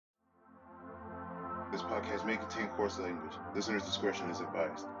This podcast may contain coarse language. Listener's discretion is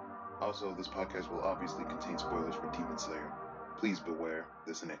advised. Also, this podcast will obviously contain spoilers for Demon Slayer. Please beware,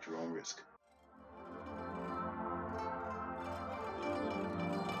 listen at your own risk.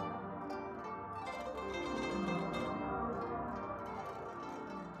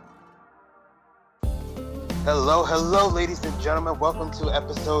 Hello, ladies and gentlemen. Welcome to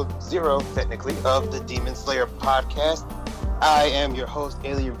episode 0, technically, of the Demon Slayer podcast. I am your host,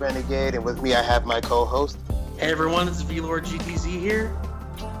 Alien Renegade, and with me I have my co-host. Hey everyone, it's VLord GTZ here.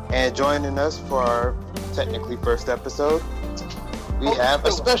 And joining us for our technically first episode, we have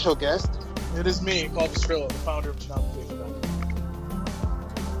a special guest. It is me, Paul Vestrilla, the founder of Tanaka Faith.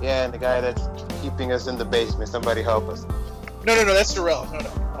 Yeah, and the guy that's keeping us in the basement. Somebody help us. No, that's Darrell.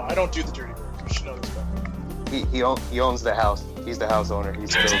 No, I don't do the dirty work. You should know this guy. He owns the house. He's the house owner. He's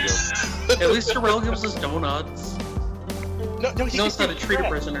still good. At least Darrell gives us donuts. No, he knows how to treat a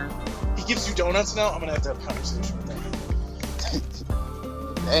prisoner. He gives you donuts now? I'm going to have a conversation with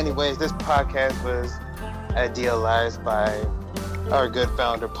him. Anyways, this podcast was idealized by our good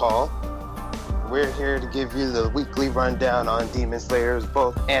founder, Paul. We're here to give you the weekly rundown on Demon Slayers,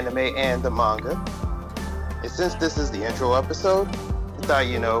 both anime and the manga. And since this is the intro episode, I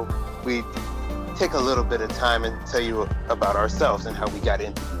thought, we'd take a little bit of time and tell you about ourselves and how we got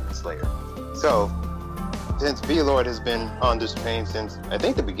into Demon Slayer. So, since VLord has been on this train since, I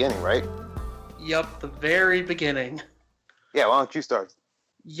think, the beginning, right? Yep, the very beginning. Yeah, why don't you start?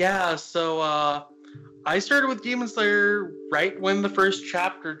 Yeah, so I started with Demon Slayer right when the first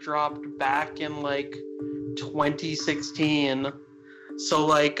chapter dropped back in 2016. So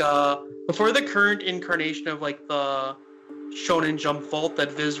before the current incarnation of the Shonen Jump Vault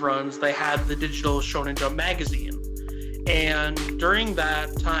that Viz runs, they had the digital Shonen Jump magazine. And during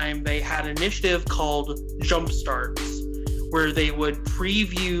that time, they had an initiative called Jump Starts, where they would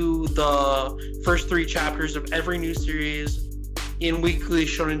preview the first 3 chapters of every new series in Weekly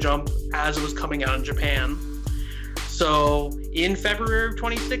Shonen Jump as it was coming out in Japan. So in February of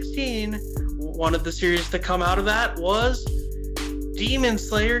 2016, one of the series to come out of that was Demon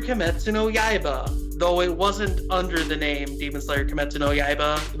Slayer Kimetsu no Yaiba. Though it wasn't under the name Demon Slayer Kimetsu no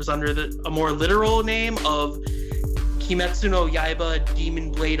Yaiba, it was under a more literal name of Kimetsu no Yaiba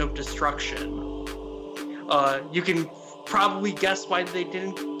Demon Blade of Destruction. You can probably guess why they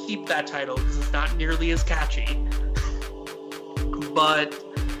didn't keep that title, because it's not nearly as catchy. But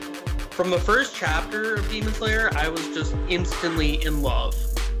from the first chapter of Demon Slayer, I was just instantly in love.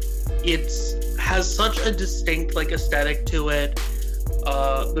 It has such a distinct aesthetic to it.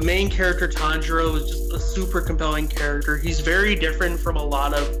 The main character, Tanjiro, is just a super compelling character. He's very different from a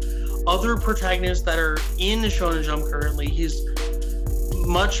lot of other protagonists that are in Shonen Jump currently. He's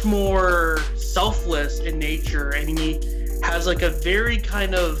much more selfless in nature, and he has a very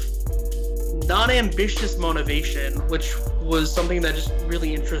kind of non-ambitious motivation, which was something that just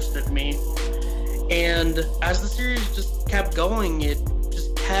really interested me. And as the series just kept going, it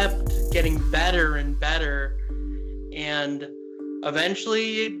just kept getting better and better, and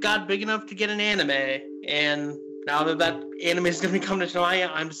eventually it got big enough to get an anime, and now that anime is going to be coming to Toei,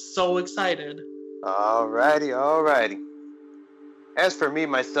 I'm so excited. Alrighty. As for me,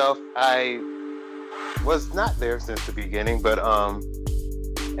 myself, I was not there since the beginning, but,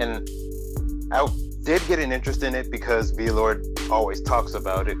 and I did get an interest in it because VLord always talks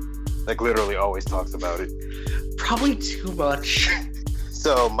about it. Literally always talks about it. Probably too much.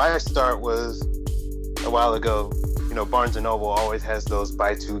 So my start was a while ago. Barnes & Noble always has those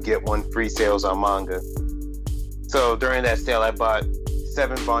buy 2, get 1 free sales on manga. So during that sale, I bought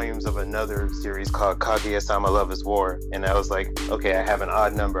 7 volumes of another series called Kaguya-sama Love is War. And I was like, okay, I have an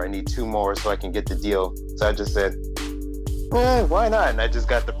odd number. I need 2 more so I can get the deal. So I just said, why not? And I just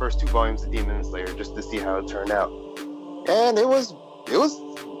got the first 2 volumes of Demon Slayer just to see how it turned out. And it was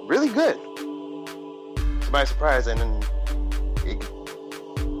really good. To my surprise, and then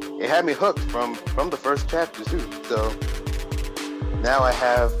it had me hooked from the first chapter too. So now I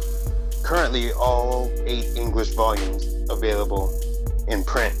have currently all 8 English volumes available in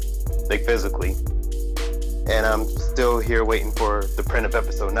print, physically. And I'm still here waiting for the print of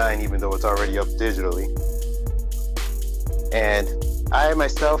episode 9, even though it's already up digitally. And I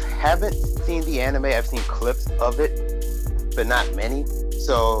myself haven't seen the anime. I've seen clips of it, but not many.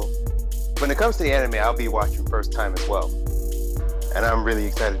 So when it comes to the anime, I'll be watching first time as well. And I'm really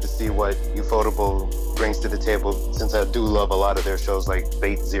excited to see what Ufotable brings to the table, since I do love a lot of their shows like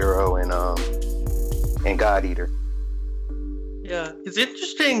Fate Zero and God Eater. Yeah, it's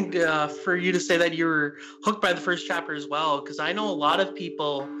interesting for you to say that you were hooked by the first chapter as well, because I know a lot of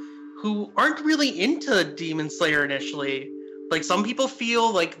people who aren't really into Demon Slayer initially. Like, some people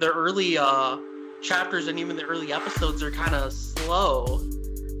feel like the early chapters and even the early episodes are kind of slow.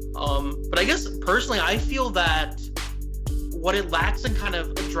 But I guess personally, I feel that what it lacks in kind of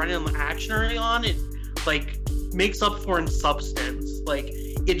adrenaline action early on, it like makes up for in substance. Like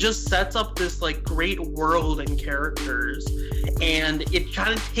it just sets up this like great world and characters, and it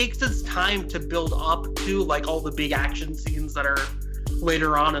kind of takes its time to build up to like all the big action scenes that are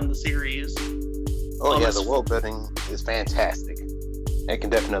later on in the series. Oh yeah, the world building is fantastic. I can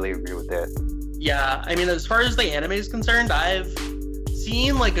definitely agree with that. Yeah, I mean, as far as the anime is concerned, I've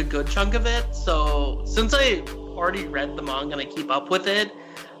seen like a good chunk of it. So since I already read the manga and I keep up with it,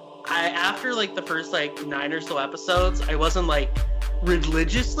 after like the first like 9 or so episodes, I wasn't like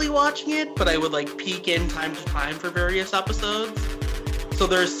religiously watching it, but I would like peek in time to time for various episodes. So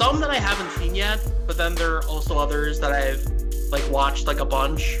there's some that I haven't seen yet, but then there are also others that I've like watched like a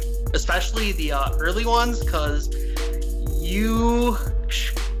bunch, especially the early ones, because you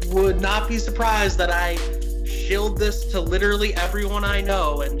would not be surprised that I shilled this to literally everyone I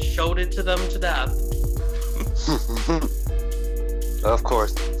know and showed it to them to death. Of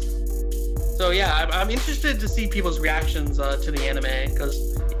course. So yeah, I'm interested to see people's reactions to the anime,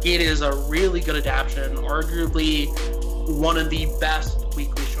 because it is a really good adaptation, arguably one of the best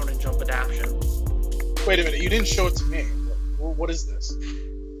weekly Shonen Jump adaptations. Wait a minute, you didn't show it to me. What is this?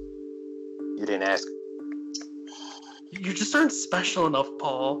 You didn't ask. You just aren't special enough,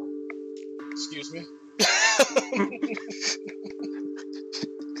 Paul. Excuse me?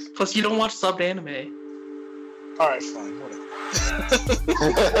 Plus, you don't watch subbed anime. Alright, fine, whatever.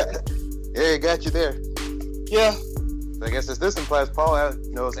 Yeah, got you there. Yeah. So I guess this implies Paul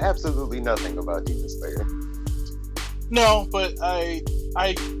knows absolutely nothing about Demon Slayer. No, but I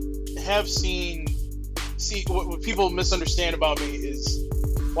have seen what people misunderstand about me is,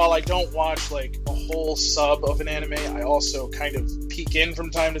 while I don't watch like a whole sub of an anime, I also kind of peek in from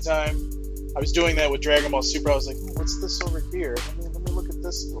time to time. I was doing that with Dragon Ball Super. I was like, what's this over here? Let me look at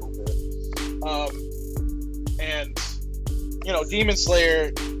this a little bit. And you know, Demon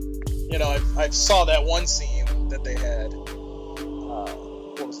Slayer, you know, I saw that one scene that they had.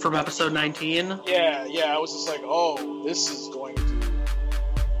 From episode 19? Yeah, I was just like, oh, this is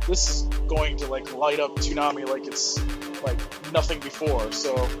going to like light up Toonami like it's like nothing before.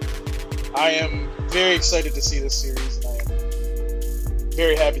 So I am very excited to see this series, and I am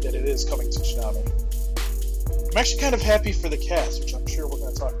very happy that it is coming to Toonami. I'm actually kind of happy for the cast, which I'm sure we're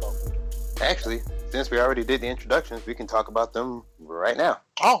going to talk about later. Actually, since we already did the introductions, we can talk about them right now.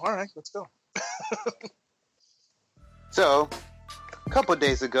 Oh, all right, let's go. So, a couple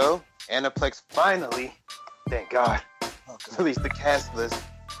days ago, Aniplex finally, thank God, released the cast list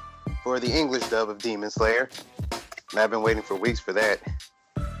for the English dub of Demon Slayer. And I've been waiting for weeks for that.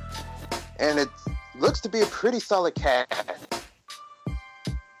 And it looks to be a pretty solid cast.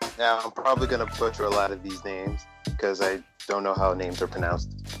 Now, I'm probably going to butcher a lot of these names because I don't know how names are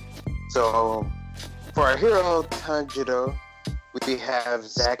pronounced. So, for our hero, Tanjiro, we have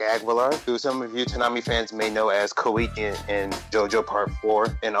Zach Aguilar, who some of you Toonami fans may know as Koichi in JoJo Part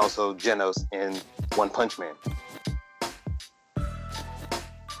 4, and also Genos in One Punch Man.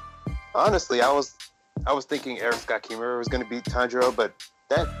 Honestly, I was thinking Eric Scott Kimura was going to be Tanjiro, but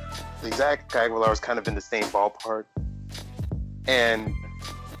Zach Aguilar was kind of in the same ballpark. And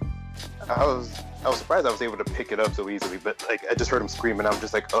I was surprised I was able to pick it up so easily, but like I just heard him scream and I'm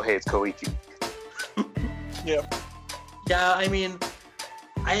just like, oh hey, it's Koichi. Yeah. Yeah, I mean,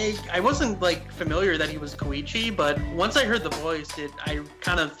 I wasn't like familiar that he was Koichi, but once I heard the voice, I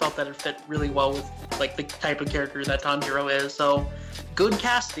kind of felt that it fit really well with like the type of character that Tanjiro is. So, good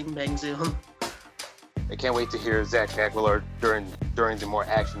casting, Bang Zoom. I can't wait to hear Zach Aguilar during the more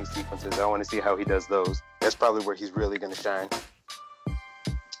actiony sequences. I want to see how he does those. That's probably where he's really going to shine.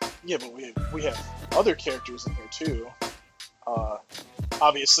 Yeah, but we have other characters in here too.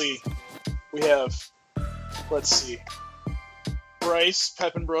 Obviously, we have, let's see, Bryce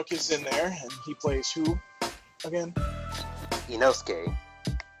Peppenbrook is in there, and he plays who again? Inosuke,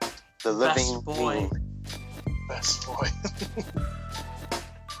 the living boy. Best boy.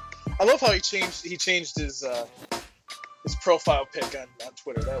 I love how he changed his profile pic on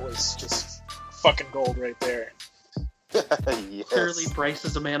Twitter. That was just fucking gold right there. Yes. Clearly, Bryce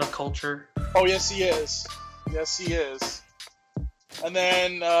is a man of culture. Oh, yes, he is. Yes, he is. And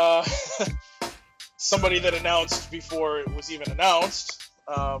then somebody that announced before it was even announced,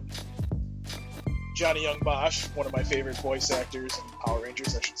 Johnny Young Bosch, one of my favorite voice actors in Power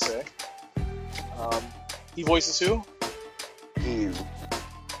Rangers, I should say. He voices who? You.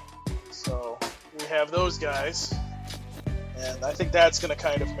 So we have those guys, and I think that's going to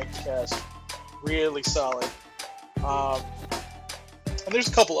kind of make the cast really solid. And there's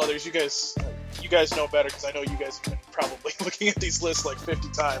a couple others. You guys guys know better because I know you guys have been probably looking at these lists like 50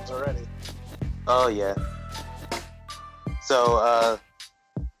 times already. Oh, yeah. So,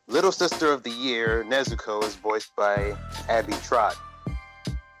 Little Sister of the Year, Nezuko, is voiced by Abby Trott.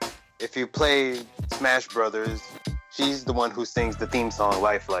 If you play Smash Brothers, she's the one who sings the theme song,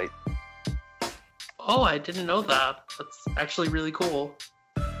 Lifelight. Oh, I didn't know that. That's actually really cool.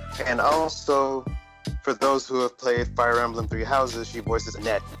 And also, for those who have played Fire Emblem Three Houses, she voices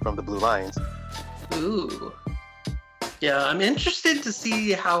Annette from the Blue Lions. Ooh. Yeah, I'm interested to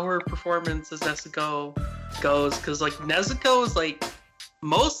see how her performance as Nezuko goes, because like Nezuko is like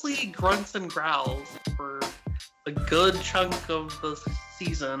mostly grunts and growls for a good chunk of the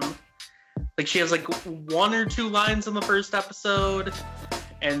season. Like she has like 1 or 2 lines in the first episode,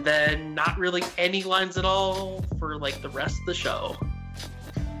 and then not really any lines at all for like the rest of the show.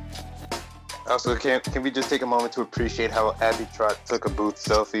 Also, can we just take a moment to appreciate how Abby Trott took a booth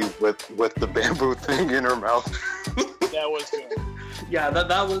selfie with the bamboo thing in her mouth? That was good. Yeah,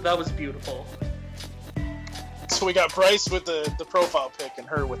 that was beautiful. So we got Bryce with the profile pic and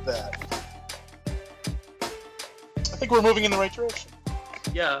her with that. I think we're moving in the right direction.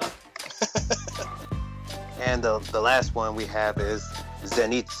 Yeah. And the last one we have is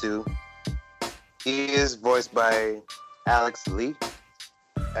Zenitsu. He is voiced by Alex Lee.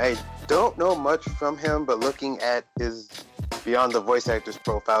 I don't know much from him, but looking at his Beyond the Voice Actors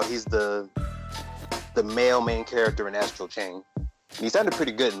profile, he's the male main character in Astral Chain. He sounded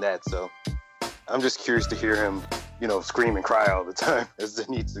pretty good in that, so I'm just curious to hear him, scream and cry all the time as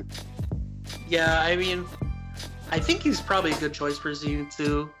Zenitsu. Yeah, I mean, I think he's probably a good choice for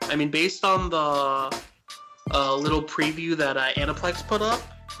Zenitsu. I mean, based on the little preview that Aniplex put up,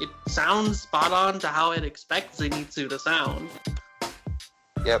 it sounds spot on to how I'd expect Zenitsu to sound.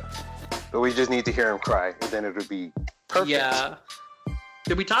 Yep. But we just need to hear him cry, and then it'll be perfect. Yeah.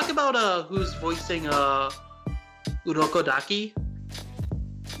 Did we talk about who's voicing Urokodaki?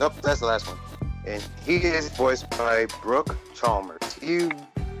 Nope, that's the last one. And he is voiced by Brooke Chalmers.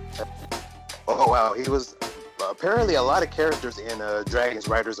 Oh wow, he was apparently a lot of characters in Dragon's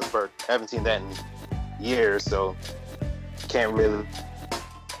Riders of Berk. Haven't seen that in years, so can't really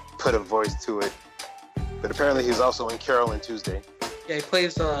put a voice to it. But apparently he's also in Carol and Tuesday. Yeah, he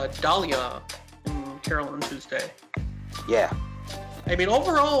plays Dahlia in Carol and Tuesday. Yeah. I mean,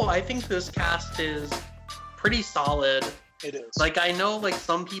 overall, I think this cast is pretty solid. It is. Like, I know, like,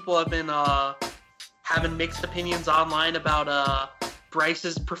 some people have been having mixed opinions online about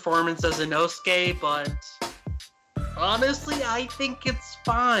Bryce's performance as Inosuke, but honestly, I think it's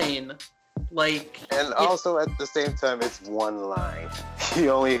fine. Like, and also at the same time, it's one line. He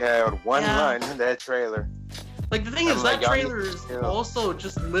only had one line in that trailer. Like, the thing is, that trailer is also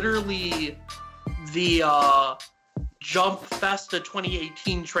just literally the Jump Festa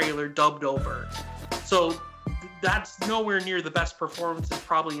 2018 trailer dubbed over. So that's nowhere near the best performances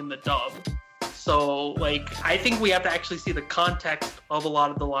probably in the dub. So, like, I think we have to actually see the context of a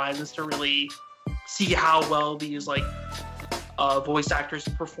lot of the lines to really see how well these, like, voice actors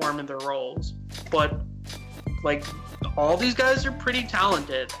perform in their roles. But, like, all these guys are pretty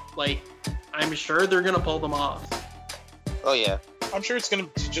talented. Like, I'm sure they're gonna pull them off. Oh yeah. I'm sure it's gonna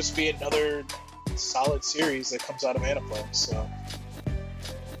just be another solid series that comes out of Aniplex. So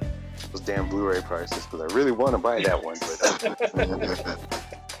those damn Blu-ray prices, because I really want to buy that one. But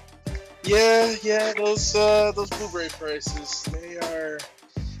yeah, those Blu-ray prices, they are.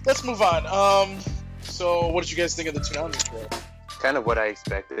 Let's move on. So what did you guys think of the Toonami trailer? Kind of what I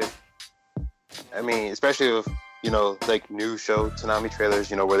expected. I mean, especially with like new show Toonami trailers,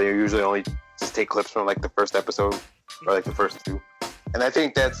 where they usually only just take clips from like the first episode or like the first 2, and I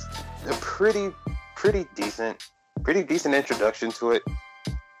think that's a pretty decent introduction to it.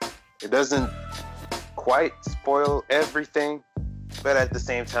 It doesn't quite spoil everything, but at the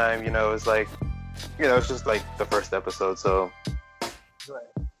same time, it's like, it's just like the first episode, so.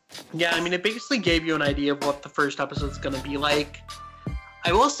 Right. Yeah, I mean, it basically gave you an idea of what the first episode's going to be like.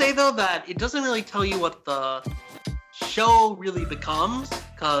 I will say, though, that it doesn't really tell you what the show really becomes,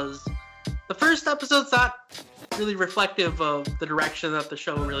 because the first episode's not really reflective of the direction that the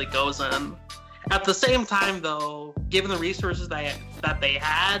show really goes in. At the same time, though, given the resources that they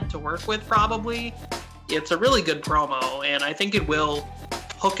had to work with, probably, it's a really good promo, and I think it will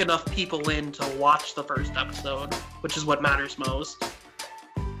hook enough people in to watch the first episode, which is what matters most.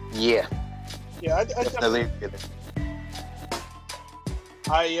 Yeah. Yeah, I definitely.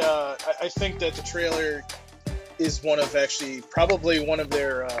 I think that the trailer is probably one of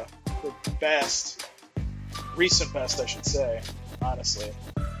their recent best, I should say, honestly.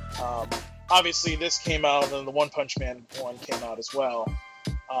 Obviously, this came out, and the One Punch Man one came out as well.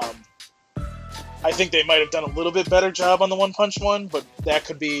 I think they might have done a little bit better job on the One Punch one, but that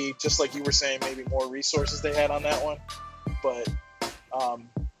could be, just like you were saying, maybe more resources they had on that one. But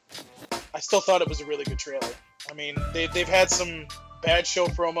I still thought it was a really good trailer. I mean, they've had some bad show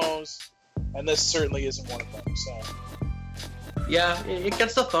promos, and this certainly isn't one of them. So yeah, it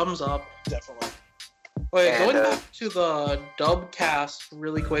gets a thumbs up. Definitely. Wait, going back to the dub cast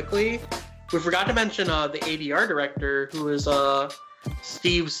really quickly, we forgot to mention the ADR director, who is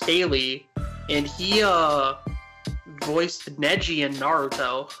Steve Staley, and he voiced Neji in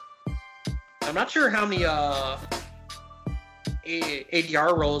Naruto. I'm not sure how many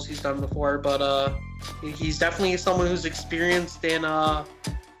ADR roles he's done before, but he's definitely someone who's experienced in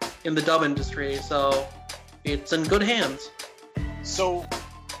the dub industry, so it's in good hands. So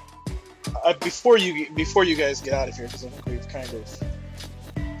before you guys get out of here, because I think we've kind of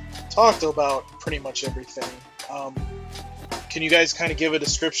talked about pretty much everything, can you guys kind of give a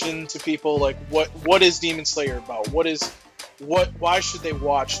description to people, like what is Demon Slayer about? Why should they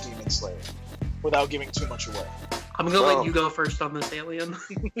watch Demon Slayer without giving too much away? I'm gonna let you go first on this, Alien.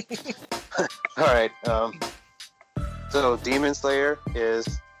 All right. So Demon Slayer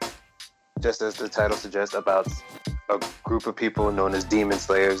is, just as the title suggests, about a group of people known as Demon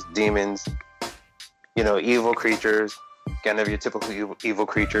Slayers. Demons, evil creatures, kind of your typical evil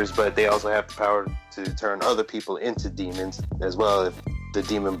creatures, but they also have the power to turn other people into demons as well if the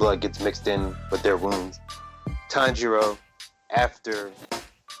demon blood gets mixed in with their wounds. Tanjiro, after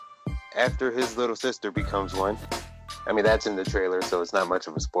his little sister becomes one. I mean, that's in the trailer, so it's not much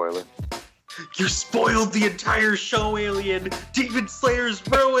of a spoiler. You spoiled the entire show, Alien! Demon Slayer's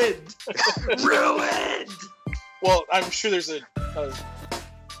ruined! Ruined! Well, I'm sure there's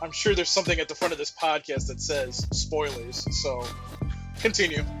something at the front of this podcast that says spoilers, so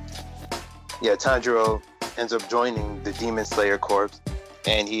continue. Yeah, Tanjiro ends up joining the Demon Slayer Corps,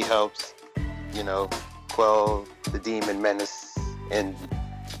 and he helps, quell the demon menace in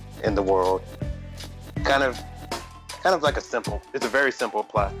the world. Kind of like it's a very simple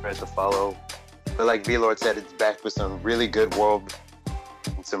plot thread to follow, but like V-Lord said, it's backed with some really good world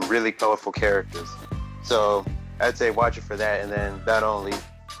and some really colorful characters. So I'd say watch it for that, and then not only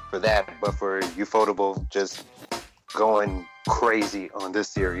for that, but for Ufotable just going crazy on this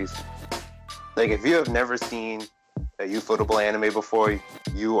series. Like, if you have never seen a Ufotable anime before,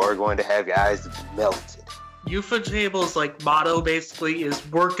 you are going to have your eyes melted. Ufotable's motto basically is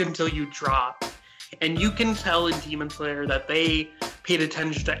work until you drop. And you can tell in Demon Slayer that they paid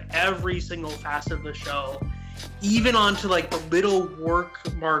attention to every single facet of the show, even onto the little work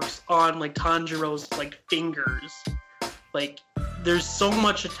marks on Tanjiro's fingers. There's so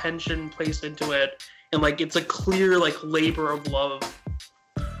much attention placed into it, and it's a clear labor of love.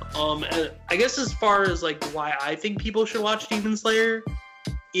 And I guess as far as why I think people should watch Demon Slayer,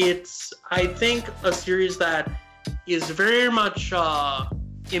 it's I think a series that is very much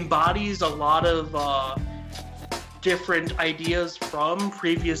embodies a lot of different ideas from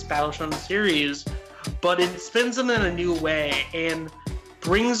previous Battle Shonen series, but it spins them in a new way and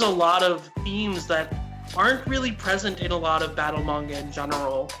brings a lot of themes that aren't really present in a lot of battle manga in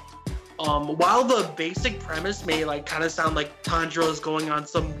general. While the basic premise may kind of sound like Tanjiro is going on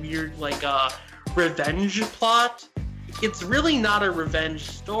some weird revenge plot, it's really not a revenge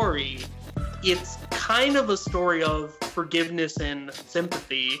story. It's kind of a story of forgiveness and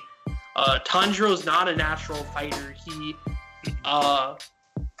sympathy. Tanjiro's not a natural fighter. He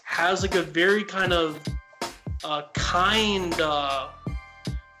has a very kind of kind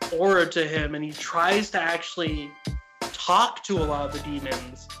aura to him, and he tries to actually talk to a lot of the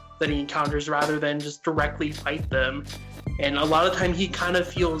demons that he encounters rather than just directly fight them. And a lot of time he kind of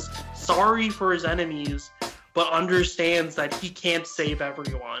feels sorry for his enemies, but understands that he can't save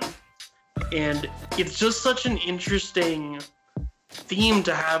everyone. And it's just such an interesting theme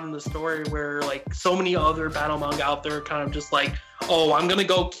to have in the story, where so many other battle manga out there are kind of just oh, I'm gonna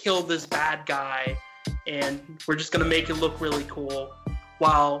go kill this bad guy and we're just gonna make it look really cool.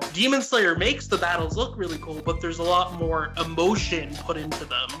 While Demon Slayer makes the battles look really cool, but there's a lot more emotion put into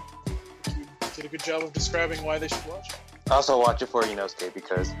them. You did a good job of describing why they should watch it. Also watch it for Inosuke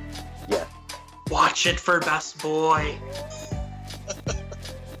because, yeah. Watch it for Best Boy.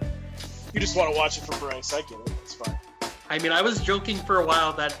 You just want to watch it for Bryce. I get it. It's fine. I mean, I was joking for a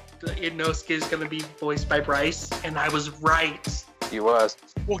while that Inosuke is going to be voiced by Bryce, and I was right. He was.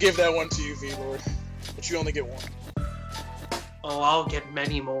 We'll give that one to you, V-Lord. But you only get one. Oh, I'll get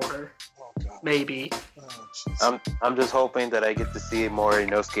many more. Oh, God. Maybe. Oh, I'm just hoping that I get to see more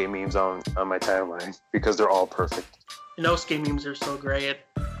Inosuke memes on my timeline, because they're all perfect. Inosuke memes are so great.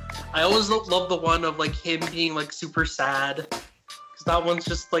 I always love the one of him being super sad, because that one's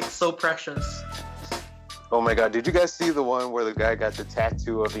just so precious. Oh my god, did you guys see the one where the guy got the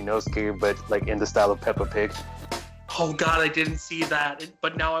tattoo of Inosuke, but like in the style of Peppa Pig? Oh god, I didn't see that,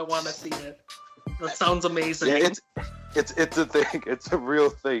 but now I want to see it. That sounds amazing. Yeah, it's a thing. It's a real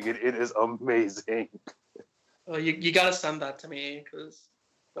thing. It is amazing. You gotta send that to me, because...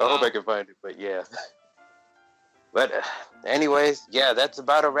 I hope I can find it, but yeah. But anyways, yeah, that's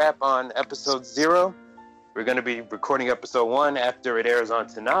about a wrap on episode 0. We're going to be recording episode 1 after it airs on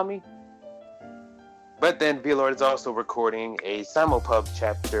Toonami. But then V-Lord is also recording a Simulpub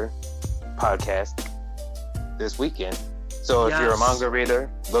chapter podcast this weekend. So if you're a manga reader,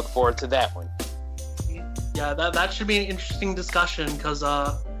 look forward to that one. Yeah, that should be an interesting discussion, because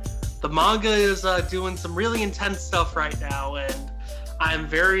the manga is doing some really intense stuff right now, and I'm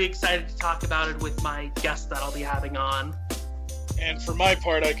very excited to talk about it with my guest that I'll be having on. And for my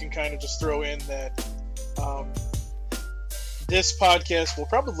part, I can kind of just throw in that this podcast will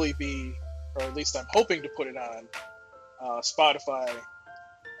probably be, or at least I'm hoping to put it on, Spotify,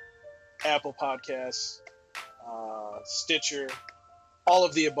 Apple Podcasts, Stitcher, all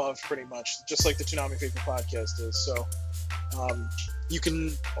of the above pretty much, just like the Toonami Faithful podcast is. So you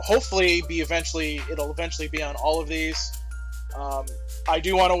can hopefully it'll eventually be on all of these. I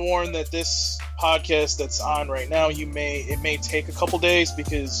do want to warn that this podcast that's on right now, it may take a couple days,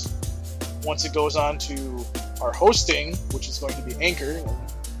 because once it goes on to our hosting, which is going to be Anchor, and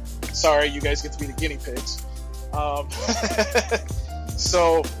sorry, you guys get to be the guinea pigs.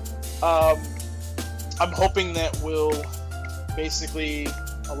 So I'm hoping that will basically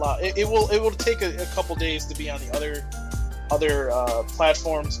allow it will take a couple days to be on the other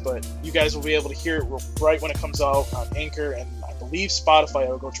platforms, but you guys will be able to hear it right when it comes out on Anchor, and I believe Spotify.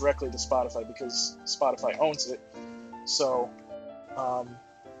 It'll go directly to Spotify because Spotify owns it. So,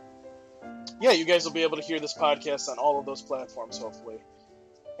 yeah, you guys will be able to hear this podcast on all of those platforms, hopefully.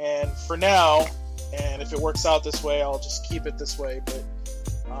 And for now, and if it works out this way, I'll just keep it this way. But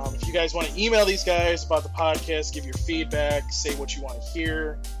if you guys want to email these guys about the podcast, give your feedback, say what you want to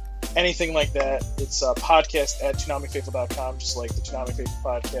hear, anything like that, it's podcast@ToonamiFaithful.com, just like the Toonami Faithful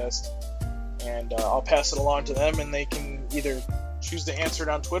podcast. And I'll pass it along to them, and they can either choose to answer it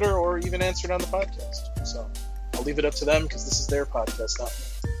on Twitter or even answer it on the podcast. So I'll leave it up to them, because this is their podcast, not me.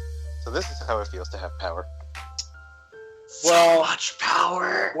 So this is how it feels to have power. So much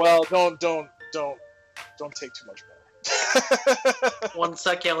power. Well, don't take too much power. 1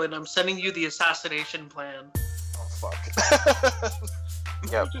 sec, Ellen. I'm sending you the assassination plan. Oh fuck.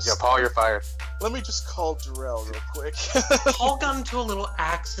 Yeah, Paul, you're fired. Let me just call Jarrell real quick. Paul got into a little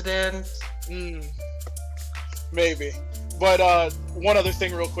accident. Maybe. But one other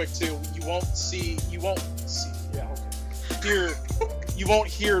thing real quick too. You won't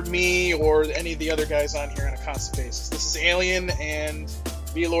hear me or any of the other guys on here on a constant basis. This is Alien and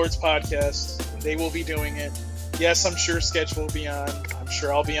V-Lord's podcast. They will be doing it. Yes, I'm sure Sketch will be on. I'm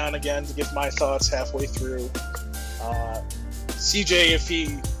sure I'll be on again to give my thoughts halfway through. CJ, if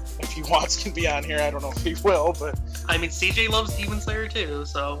he wants, can be on here. I don't know if he will, but I mean, CJ loves Demon Slayer too,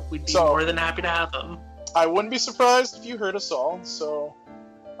 so we'd be more than happy to have him. I wouldn't be surprised if you heard us all. So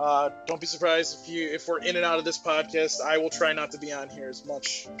don't be surprised if we're in and out of this podcast. I will try not to be on here as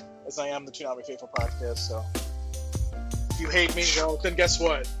much as I am the Toonami Faithful podcast. So if you hate me, well, then guess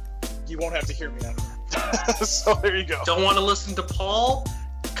what? You won't have to hear me on here. So there you go. Don't want to listen to Paul?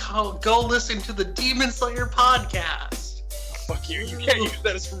 Go listen to the Demon Slayer podcast. Fuck you. You can't use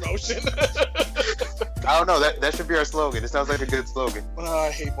that as promotion. I don't know. That should be our slogan. It sounds like a good slogan. I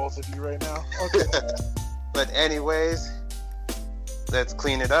hate both of you right now. Okay. But anyways, let's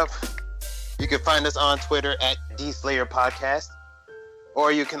clean it up. You can find us on Twitter @DSlayerPodcast.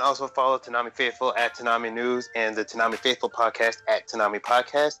 Or you can also follow Toonami Faithful @Toonami News and the Toonami Faithful podcast @Toonami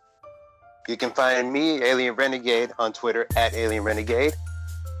Podcast. You can find me, Alien Renegade, on Twitter @AlienRenegade.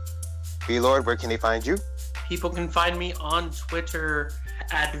 V-Lord, where can they find you? People can find me on Twitter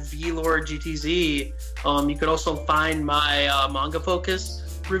 @VLordGTZ. You could also find my manga focus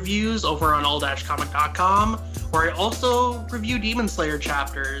reviews over on all-comic.com, where I also review Demon Slayer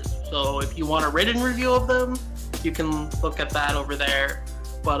chapters. So if you want a written review of them, you can look at that over there.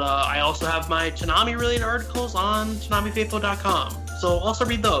 But I also have my Toonami-related articles on ToonamiFaithful.com. So also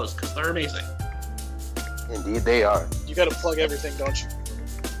read those, because they're amazing. Indeed they are. You gotta plug everything, don't you?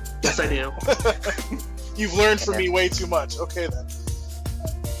 Yes, I do. You've learned from me way too much. Okay, then.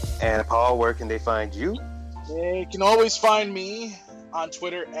 And Paul, where can they find you? They can always find me on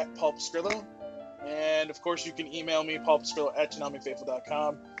Twitter @PaulPascrillo. And, of course, you can email me,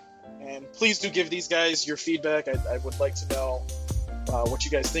 paulpascrillo@ToonamiFaithful.com. And please do give these guys your feedback. I would like to know what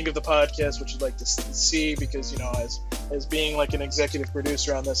you guys think of the podcast, what you'd like to see, because, you know, as being like an executive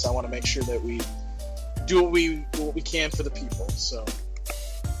producer on this, I want to make sure that we do what we can for the people. So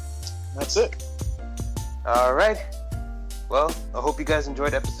that's it. All right. Well, I hope you guys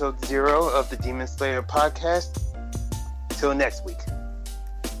enjoyed episode 0 of the Demon Slayer podcast. Till next week.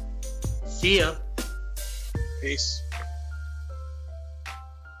 See ya. Peace.